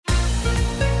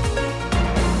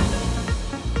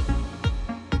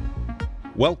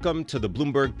Welcome to the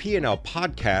Bloomberg P&L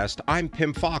podcast. I'm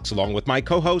Pimm Fox, along with my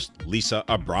co-host, Lisa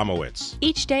Abramowicz.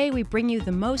 Each day, we bring you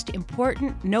the most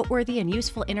important, noteworthy, and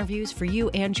useful interviews for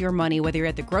you and your money, whether you're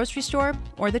at the grocery store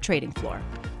or the trading floor.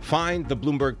 Find the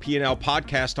Bloomberg P&L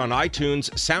podcast on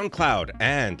iTunes, SoundCloud,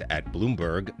 and at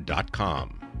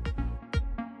Bloomberg.com.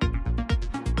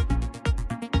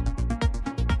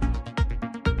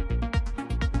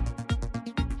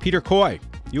 Peter Coy,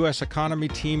 U.S. economy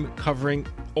team covering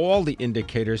all the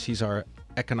indicators. He's our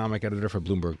economic editor for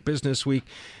Bloomberg Businessweek,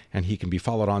 and he can be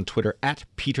followed on Twitter at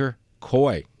Peter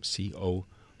Coy,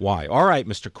 C-O-Y. All right,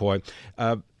 Mr. Coy,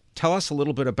 tell us a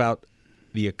little bit about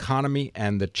the economy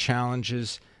and the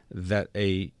challenges that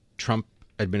a Trump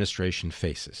administration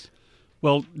faces.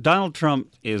 Well, Donald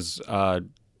Trump is a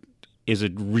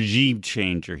regime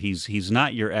changer. He's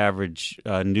not your average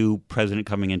new president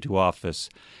coming into office.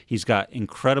 He's got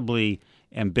incredibly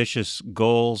ambitious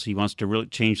goals. He wants to really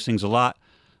change things a lot,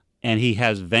 and he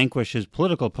has vanquished his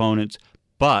political opponents,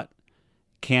 but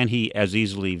can he as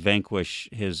easily vanquish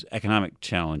his economic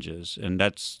challenges? And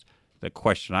that's the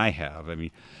question I have. I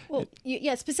mean,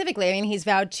 specifically, he's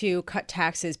vowed to cut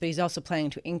taxes, but he's also planning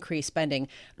to increase spending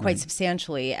quite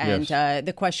substantially. And yes.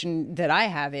 The question that I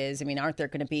have is, aren't there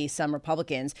going to be some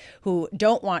Republicans who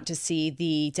don't want to see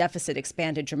the deficit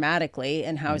expanded dramatically,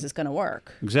 and how is this going to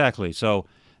work? Exactly. So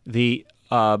the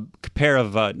pair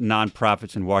of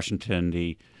nonprofits in Washington,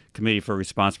 the Committee for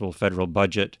Responsible Federal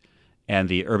Budget and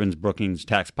the Urban Brookings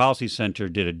Tax Policy Center,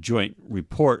 did a joint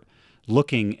report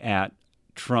looking at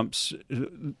Trump's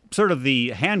sort of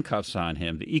the handcuffs on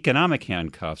him, the economic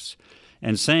handcuffs,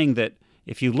 and saying that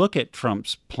if you look at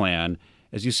Trump's plan,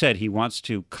 as you said, he wants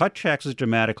to cut taxes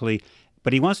dramatically,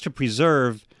 but he wants to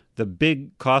preserve the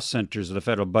big cost centers of the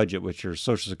federal budget, which are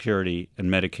Social Security and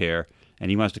Medicare, and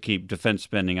he wants to keep defense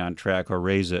spending on track or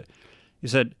raise it. He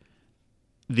said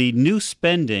the new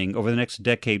spending over the next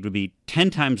decade would be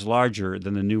 10 times larger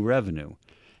than the new revenue.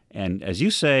 And as you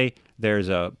say, there's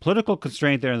a political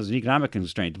constraint there and there's an economic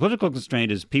constraint. The political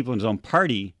constraint is people in his own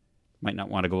party might not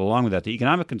want to go along with that. The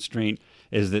economic constraint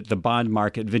is that the bond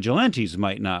market vigilantes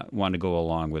might not want to go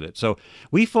along with it. So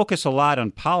we focus a lot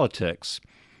on politics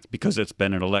because it's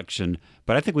been an election,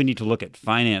 but I think we need to look at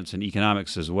finance and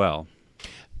economics as well.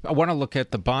 I want to look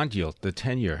at the bond yield, the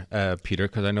 10-year, Peter,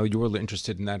 because I know you were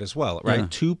interested in that as well, right?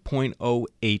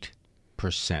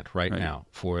 2.08% right now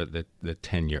for the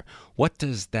 10-year. What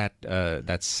does that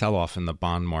sell-off in the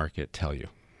bond market tell you?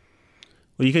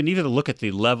 Well, you can either look at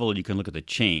the level or you can look at the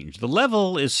change. The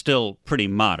level is still pretty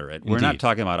moderate. We're not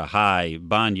talking about a high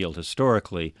bond yield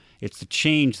historically. It's the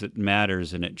change that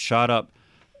matters, and it shot up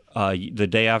the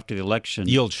day after the election.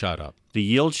 Yield shot up. The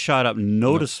yield shot up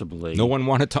noticeably. No one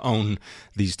wanted to own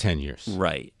these 10 years.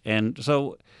 Right. And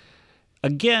so,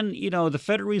 again, the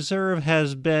Federal Reserve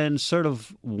has been sort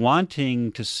of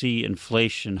wanting to see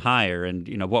inflation higher. And,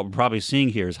 what we're probably seeing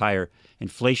here is higher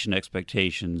inflation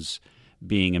expectations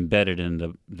being embedded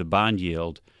in the bond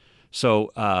yield.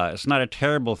 So it's not a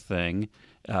terrible thing.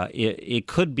 It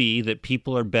could be that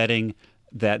people are betting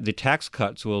that the tax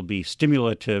cuts will be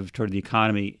stimulative toward the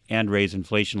economy and raise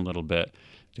inflation a little bit.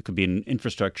 There could be an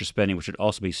infrastructure spending, which would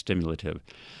also be stimulative.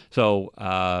 So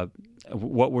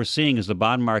what we're seeing is the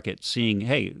bond market seeing,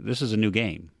 hey, this is a new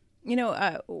game.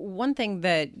 One thing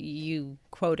that you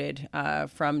quoted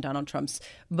from Donald Trump's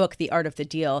book, The Art of the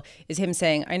Deal, is him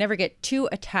saying, I never get too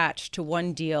attached to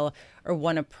one deal or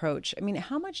one approach.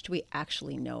 How much do we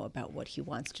actually know about what he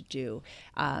wants to do?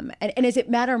 And does it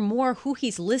matter more who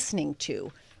he's listening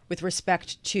to with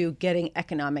respect to getting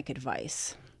economic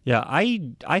advice? Yeah,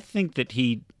 I think that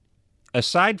he,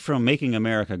 aside from making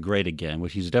America great again,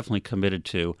 which he's definitely committed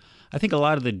to, I think a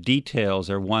lot of the details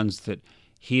are ones that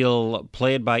he'll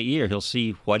play it by ear. He'll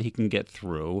see what he can get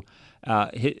through.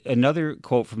 Another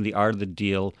quote from The Art of the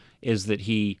Deal is that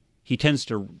he tends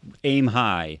to aim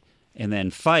high and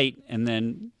then fight and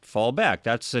then fall back.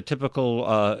 That's a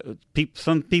typical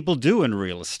some people do in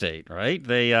real estate, right?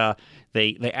 They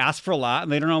ask for a lot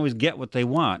and they don't always get what they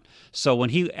want. So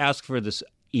when he asks for this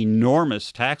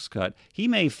enormous tax cut, he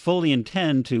may fully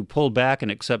intend to pull back and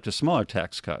accept a smaller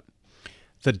tax cut.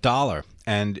 The dollar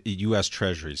and U.S.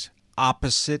 Treasuries,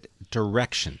 opposite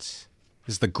directions,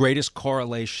 is the greatest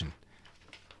correlation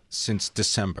since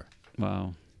December.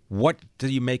 Wow. What do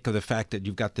you make of the fact that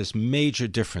you've got this major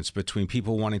difference between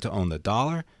people wanting to own the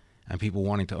dollar and people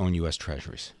wanting to own U.S.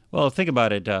 Treasuries? Well, think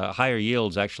about it. Higher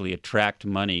yields actually attract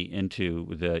money into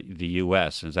the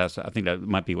U.S., and I think that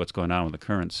might be what's going on with the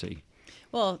currency.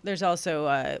 Well, there's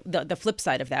also the flip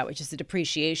side of that, which is the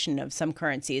depreciation of some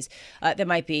currencies that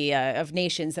might be of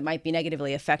nations that might be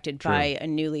negatively affected by a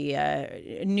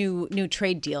new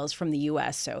trade deals from the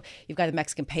U.S. So you've got the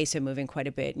Mexican peso moving quite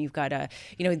a bit, and you've got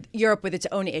Europe with its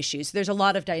own issues. There's a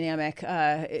lot of dynamic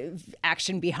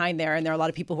action behind there, and there are a lot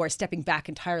of people who are stepping back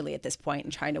entirely at this point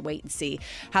and trying to wait and see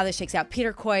how this shakes out.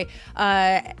 Peter Coy,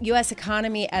 U.S.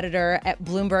 economy editor at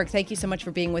Bloomberg, thank you so much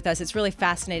for being with us. It's really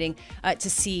fascinating to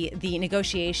see the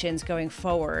negotiations going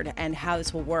forward and how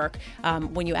this will work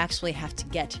when you actually have to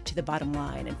get to the bottom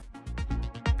line.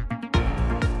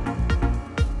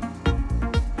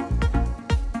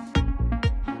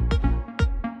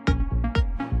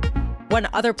 One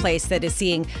other place that is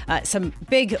seeing some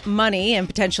big money and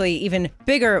potentially even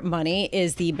bigger money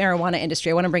is the marijuana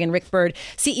industry. I want to bring in Rick Byrd,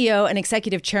 CEO and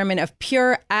executive chairman of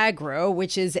PureAgro,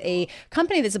 which is a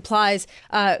company that supplies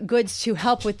goods to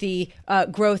help with the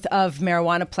growth of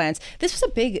marijuana plants. This was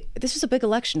a big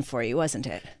election for you, wasn't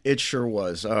it? It sure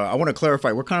was. I want to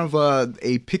clarify. We're kind of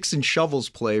a picks and shovels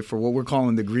play for what we're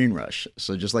calling the green rush.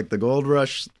 So just like the gold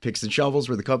rush, picks and shovels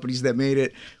were the companies that made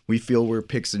it. We feel we're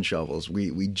picks and shovels.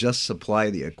 We just supply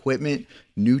the equipment,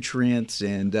 nutrients,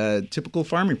 and typical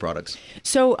farming products.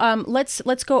 So let's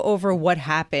go over what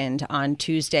happened on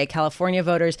Tuesday. California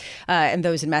voters and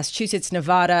those in Massachusetts,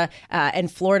 Nevada,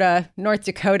 and Florida, North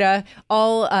Dakota,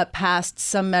 all passed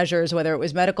some measures, whether it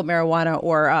was medical marijuana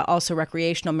or also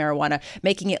recreational marijuana,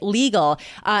 making it legal.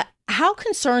 How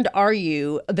concerned are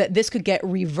you that this could get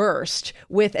reversed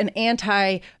with an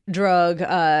anti-drug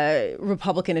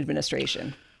Republican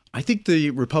administration? I think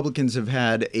the Republicans have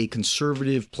had a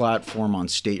conservative platform on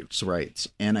states' rights.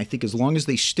 And I think as long as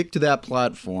they stick to that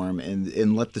platform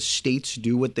and let the states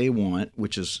do what they want,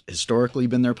 which has historically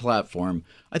been their platform,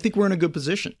 I think we're in a good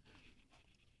position.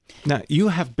 Now, you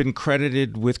have been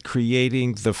credited with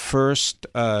creating the first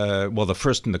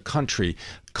in the country,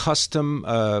 custom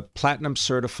platinum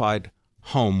certified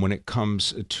home when it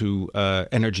comes to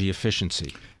energy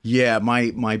efficiency. Yeah,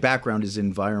 my background is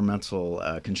environmental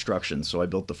construction, so I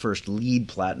built the first LEED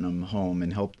Platinum home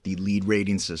and helped the LEED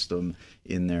rating system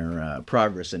in their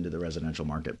progress into the residential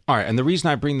market. All right, and the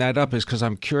reason I bring that up is because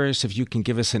I'm curious if you can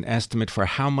give us an estimate for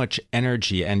how much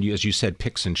energy, and as you said,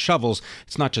 picks and shovels,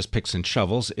 it's not just picks and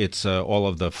shovels, it's all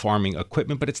of the farming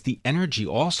equipment, but it's the energy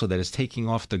also that is taking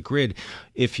off the grid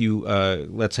if you,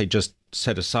 let's say, just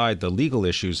set aside the legal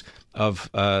issues of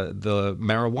the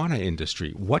marijuana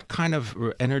industry. What kind of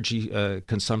energy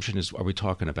consumption are we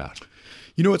talking about?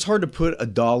 You know, it's hard to put a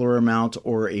dollar amount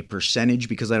or a percentage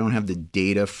because I don't have the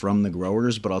data from the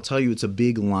growers, but I'll tell you it's a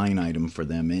big line item for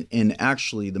them. And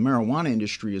actually, the marijuana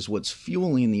industry is what's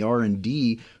fueling the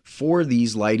R&D for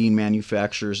these lighting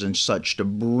manufacturers and such to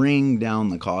bring down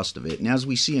the cost of it. And as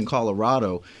we see in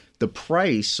Colorado, the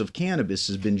price of cannabis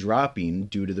has been dropping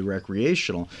due to the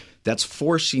recreational. That's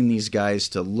forcing these guys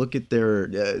to look at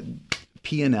their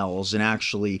P&Ls and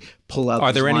actually pull out.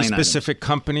 Are there any line specific items.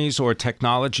 Companies or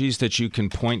technologies that you can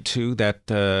point to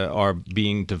that are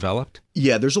being developed?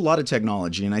 Yeah, there's a lot of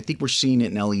technology, and I think we're seeing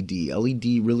it in LED.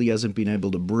 LED really hasn't been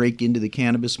able to break into the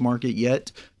cannabis market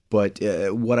yet, but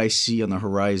what I see on the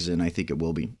horizon, I think it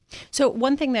will be. So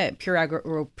one thing that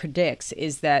PureAgro predicts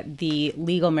is that the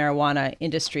legal marijuana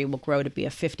industry will grow to be a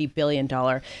 $50 billion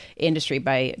industry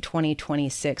by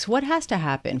 2026. What has to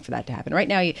happen for that to happen? Right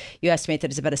now, you estimate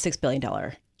that it's about a $6 billion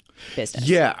business.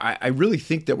 Yeah, I really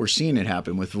think that we're seeing it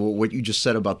happen with what you just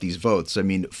said about these votes. I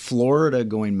mean, Florida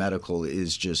going medical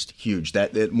is just huge.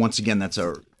 That once again, that's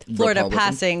a Florida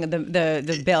passing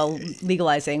the bill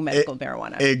legalizing medical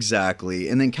marijuana. Exactly.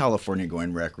 And then California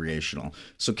going recreational.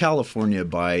 So California,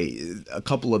 by a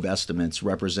couple of estimates,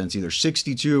 represents either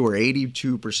 62 or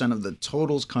 82% of the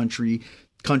total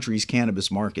country's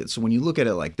cannabis market. So when you look at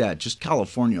it like that, just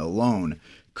California alone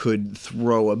could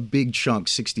throw a big chunk,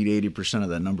 60 to 80% of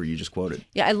that number you just quoted.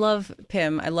 Yeah, I love,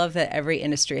 Pimm, I love that every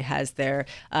industry has their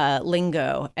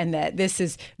lingo and that this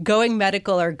is going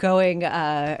medical or going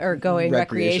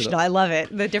recreational. I love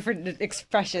it, the different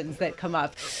expressions that come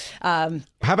up. How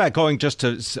about going just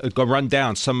to go run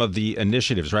down some of the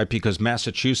initiatives, right? Because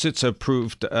Massachusetts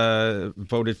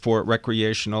voted for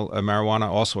recreational marijuana,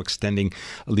 also extending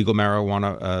legal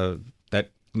marijuana that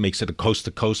makes it a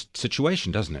coast-to-coast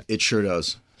situation, doesn't it? It sure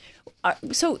does.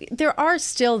 So there are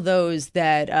still those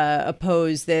that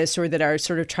oppose this or that are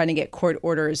sort of trying to get court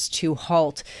orders to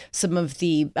halt some of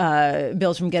the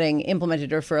bills from getting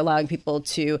implemented or for allowing people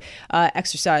to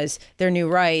exercise their new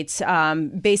rights,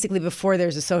 basically before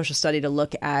there's a social study to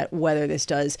look at whether this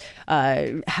does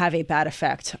have a bad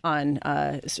effect on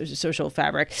social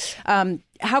fabric.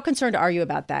 How concerned are you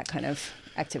about that kind of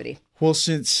activity? Well,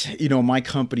 since, my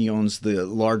company owns the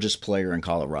largest player in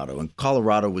Colorado, and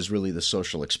Colorado was really the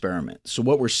social experiment. So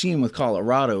what we're seeing with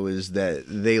Colorado is that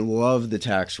they love the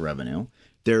tax revenue.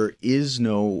 There is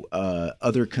no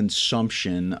other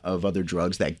consumption of other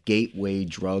drugs, that gateway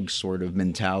drug sort of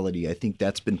mentality. I think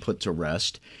that's been put to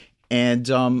rest. And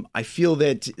I feel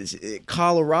that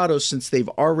Colorado, since they've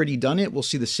already done it, we'll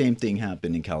see the same thing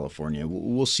happen in California.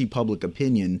 We'll see public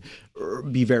opinion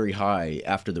be very high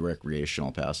after the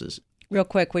recreational passes. Real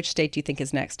quick, which state do you think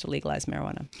is next to legalize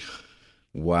marijuana?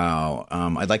 Wow.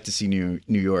 I'd like to see New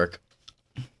York.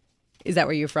 Is that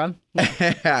where you're from?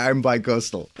 I'm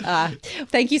bi-coastal.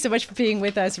 Thank you so much for being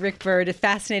with us, Rick Byrd. A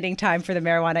fascinating time for the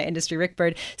marijuana industry. Rick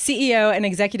Byrd, CEO and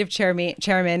executive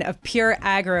chairman of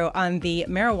PureAgro on the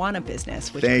marijuana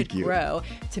business, which could grow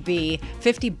to be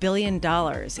 $50 billion in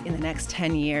the next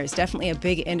 10 years. Definitely a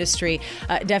big industry,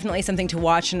 definitely something to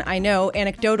watch. And I know,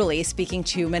 anecdotally, speaking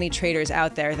to many traders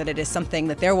out there, that it is something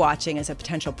that they're watching as a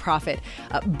potential profit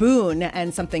boon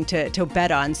and something to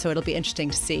bet on. So it'll be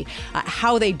interesting to see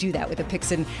how they do that with a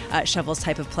picks and shovels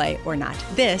type of play or not.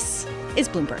 This is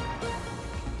Bloomberg.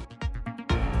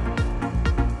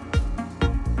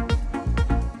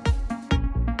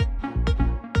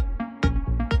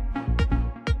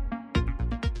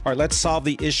 All right, let's solve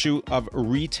the issue of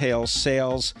retail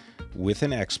sales with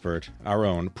an expert, our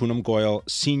own Poonam Goyal,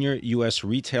 senior U.S.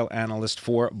 retail analyst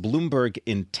for Bloomberg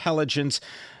Intelligence.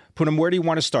 Poonam, where do you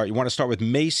want to start? You want to start with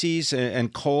Macy's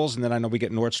and Kohl's, and then I know we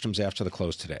get Nordstrom's after the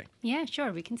close today. Yeah,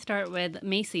 sure. We can start with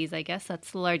Macy's, I guess.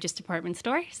 That's the largest department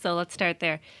store. So let's start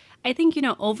there. I think,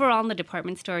 overall in the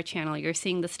department store channel, you're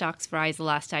seeing the stocks rise. The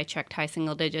last I checked, high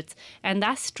single digits. And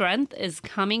that strength is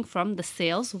coming from the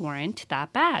sales weren't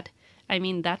that bad. I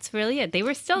mean, that's really it. They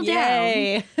were still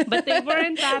down, but they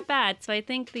weren't that bad. So I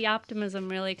think the optimism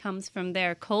really comes from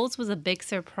there. Kohl's was a big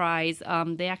surprise.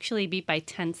 They actually beat by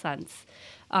 10 cents.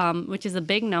 Which is a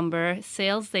big number.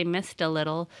 Sales, they missed a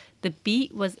little. The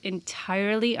beat was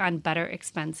entirely on better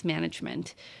expense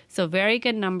management. So very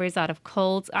good numbers out of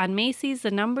Kohl's. On Macy's,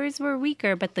 the numbers were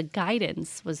weaker, but the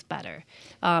guidance was better.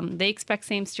 They expect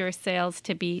same-store sales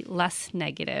to be less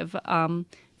negative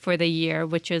for the year,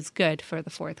 which is good for the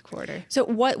fourth quarter. So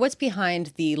what's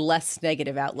behind the less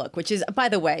negative outlook, which is, by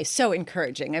the way, so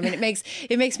encouraging? I mean, it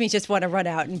makes me just want to run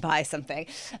out and buy something.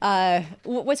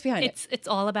 What's behind it? It's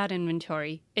all about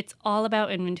inventory. It's all about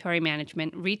inventory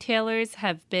management. Retailers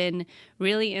have been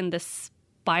really in the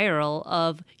spiral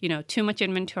of, too much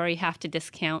inventory, have to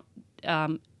discount,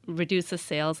 reduce the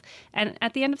sales. And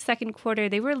at the end of second quarter,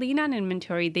 they were lean on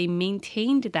inventory. They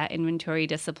maintained that inventory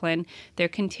discipline. They're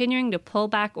continuing to pull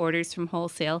back orders from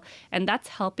wholesale, and that's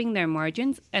helping their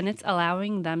margins, and it's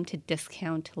allowing them to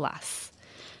discount less.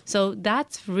 So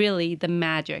that's really the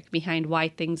magic behind why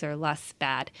things are less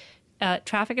bad.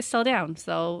 Traffic is still down,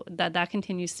 so that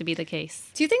continues to be the case.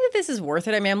 Do you think that this is worth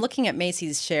it? I mean, I'm looking at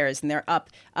Macy's shares, and they're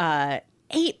up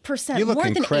 8%, you look more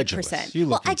incredulous. than 8%. You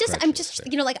look I'm just,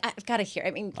 I've got to hear.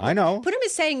 I mean, I know. Poonam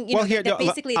is saying, that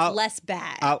basically it's less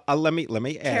bad. Let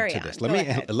me add to this.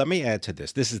 Let me add to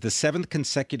this. This is the 7th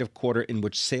consecutive quarter in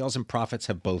which sales and profits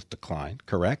have both declined.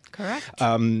 Correct.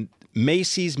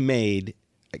 Macy's made,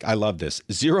 I love this,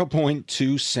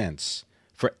 0.2 cents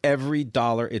for every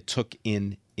dollar it took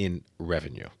in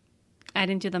revenue. I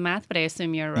didn't do the math, but I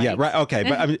assume you're right. Yeah, right. Okay,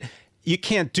 but I mean, you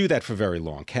can't do that for very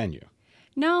long, can you?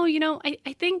 No,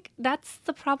 I think that's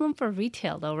the problem for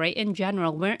retail, though, right? In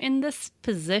general, we're in this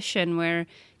position where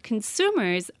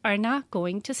consumers are not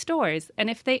going to stores. And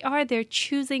if they are, they're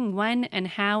choosing when and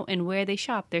how and where they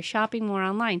shop. They're shopping more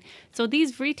online. So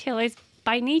these retailers,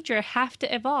 by nature, have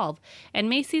to evolve. And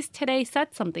Macy's today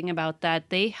said something about that.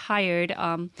 They hired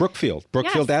Brookfield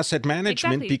yes, Asset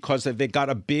Management, exactly. because they got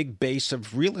a big base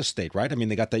of real estate, right? I mean,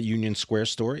 they got that Union Square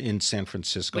store in San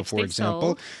Francisco, which for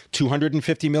example,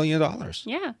 $250 million.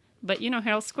 Yeah. But,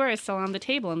 Herald Square is still on the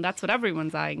table, and that's what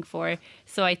everyone's eyeing for.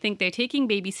 So I think they're taking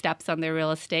baby steps on their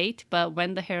real estate. But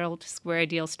when the Herald Square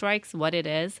deal strikes, what it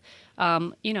is,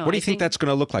 What do you think that's going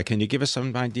to look like? Can you give us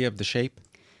some idea of the shape?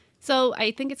 So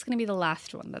I think it's going to be the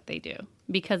last one that they do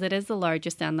because it is the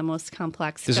largest and the most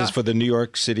complex. This is for the New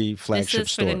York City flagship store. This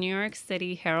is for the New York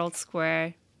City Herald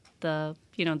Square, the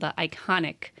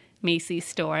iconic Macy's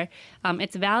store.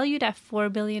 It's valued at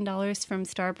 $4 billion from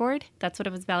Starboard. That's what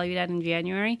it was valued at in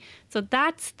January. So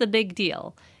that's the big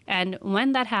deal. And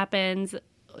when that happens,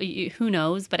 who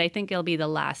knows, but I think it'll be the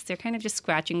last. They're kind of just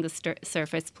scratching the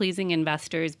surface, pleasing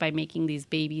investors by making these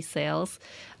baby sales.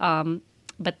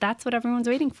 But that's what everyone's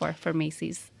waiting for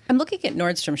Macy's. I'm looking at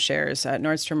Nordstrom shares.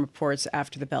 Nordstrom reports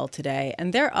after the bell today,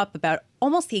 and they're up about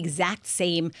almost the exact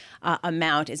same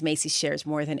amount as Macy's shares,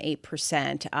 more than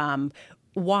 8%.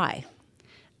 Why?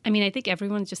 I mean, I think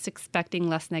everyone's just expecting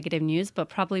less negative news, but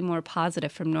probably more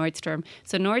positive from Nordstrom.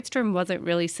 So Nordstrom wasn't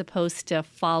really supposed to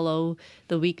follow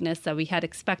the weakness that we had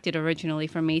expected originally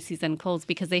from Macy's and Kohl's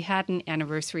because they had an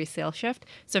anniversary sale shift.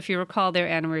 So if you recall their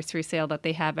anniversary sale that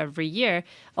they have every year,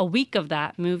 a week of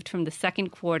that moved from the second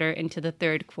quarter into the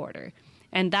third quarter.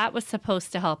 And that was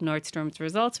supposed to help Nordstrom's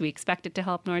results. We expect it to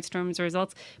help Nordstrom's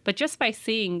results. But just by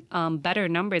seeing better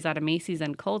numbers out of Macy's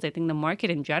and Kohl's, I think the market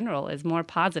in general is more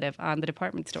positive on the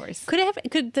department stores.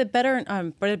 Could the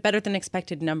better than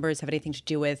expected numbers have anything to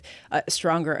do with a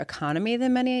stronger economy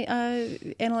than many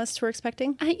analysts were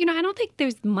expecting? I don't think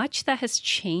there's much that has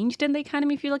changed in the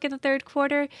economy if you look at the third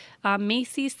quarter.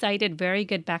 Macy's cited very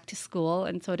good back to school,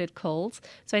 and so did Kohl's.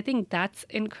 So I think that's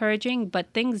encouraging.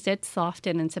 But things did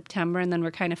soften in September, and then we're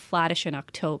kind of flattish in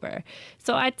October.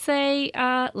 So I'd say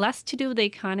less to do with the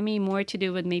economy, more to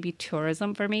do with maybe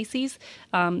tourism for Macy's.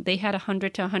 They had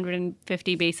 100 to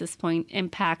 150 basis point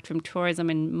impact from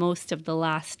tourism in most of the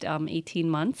last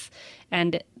 18 months.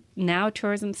 And now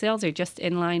tourism sales are just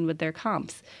in line with their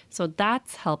comps. So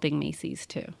that's helping Macy's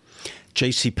too.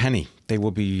 JCPenney, they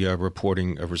will be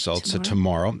reporting results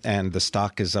tomorrow, and the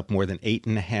stock is up more than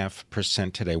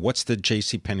 8.5% today. What's the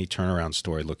JCPenney turnaround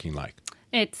story looking like?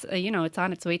 It's, it's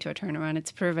on its way to a turnaround.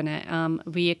 It's proven it.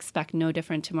 We expect no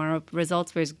different tomorrow.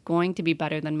 Results were going to be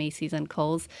better than Macy's and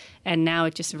Kohl's, and now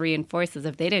it just reinforces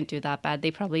if they didn't do that bad,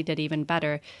 they probably did even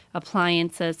better.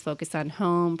 Appliances, focus on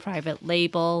home, private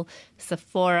label,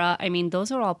 Sephora. I mean,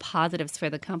 those are all positives for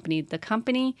the company. The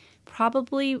company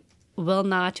probably will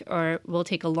not or will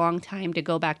take a long time to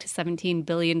go back to $17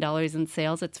 billion in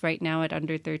sales. It's right now at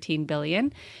under $13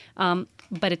 billion,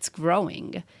 but it's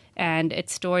growing. And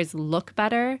its stores look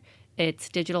better. Its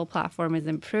digital platform is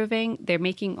improving. They're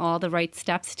making all the right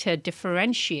steps to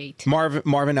differentiate.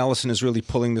 Marvin Ellison is really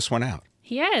pulling this one out.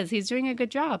 He is. He's doing a good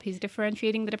job. He's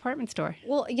differentiating the department store.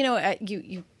 Well,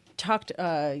 you talked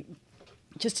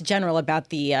just general about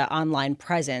the online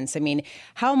presence. I mean,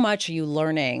 how much are you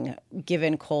learning,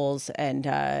 given Kohl's and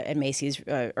Macy's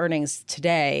earnings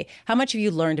today? How much have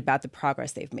you learned about the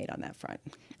progress they've made on that front?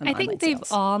 I think they've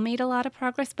all made a lot of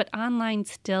progress, but online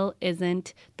still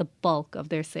isn't the bulk of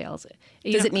their sales.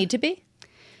 Does it need to be?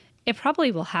 It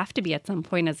probably will have to be at some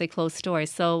point as they close stores.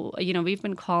 So, we've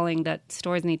been calling that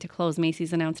stores need to close.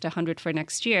 Macy's announced 100 for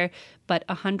next year, but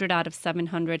 100 out of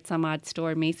 700 some odd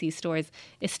Macy's stores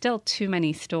is still too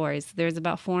many stores. There's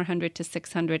about 400 to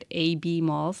 600 A-B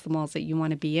malls, the malls that you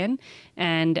want to be in.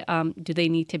 And do they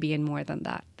need to be in more than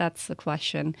that? That's the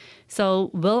question. So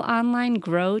will online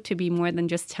grow to be more than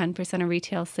just 10% of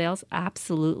retail sales?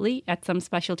 Absolutely. At some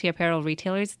specialty apparel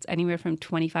retailers, it's anywhere from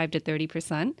 25 to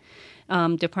 30%.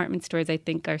 Department stores, I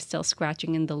think, are still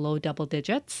scratching in the low double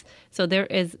digits. So there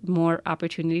is more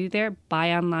opportunity there.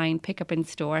 Buy online, pick up in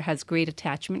store has great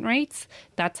attachment rates.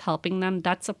 That's helping them.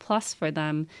 That's a plus for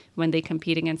them when they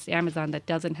compete against Amazon that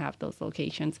doesn't have those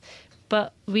locations.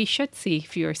 But we should see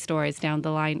fewer stores down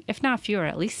the line, if not fewer,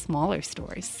 at least smaller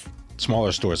stores.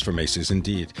 Smaller stores for Macy's,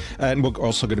 indeed. And we're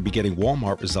also going to be getting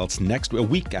Walmart results a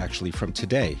week actually from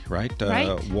today, right? Right.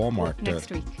 Walmart. Next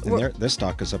week. And their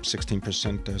stock is up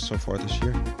 16% so far this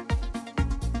year.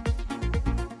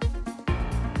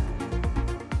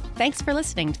 Thanks for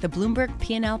listening to the Bloomberg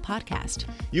P&L podcast.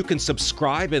 You can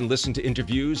subscribe and listen to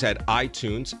interviews at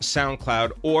iTunes,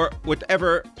 SoundCloud, or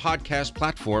whatever podcast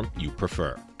platform you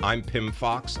prefer. I'm Pimm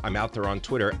Fox. I'm out there on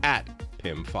Twitter at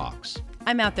Pimm Fox.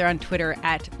 I'm out there on Twitter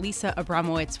at Lisa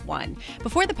Abramowicz1.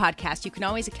 Before the podcast, you can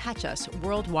always catch us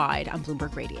worldwide on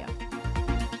Bloomberg Radio.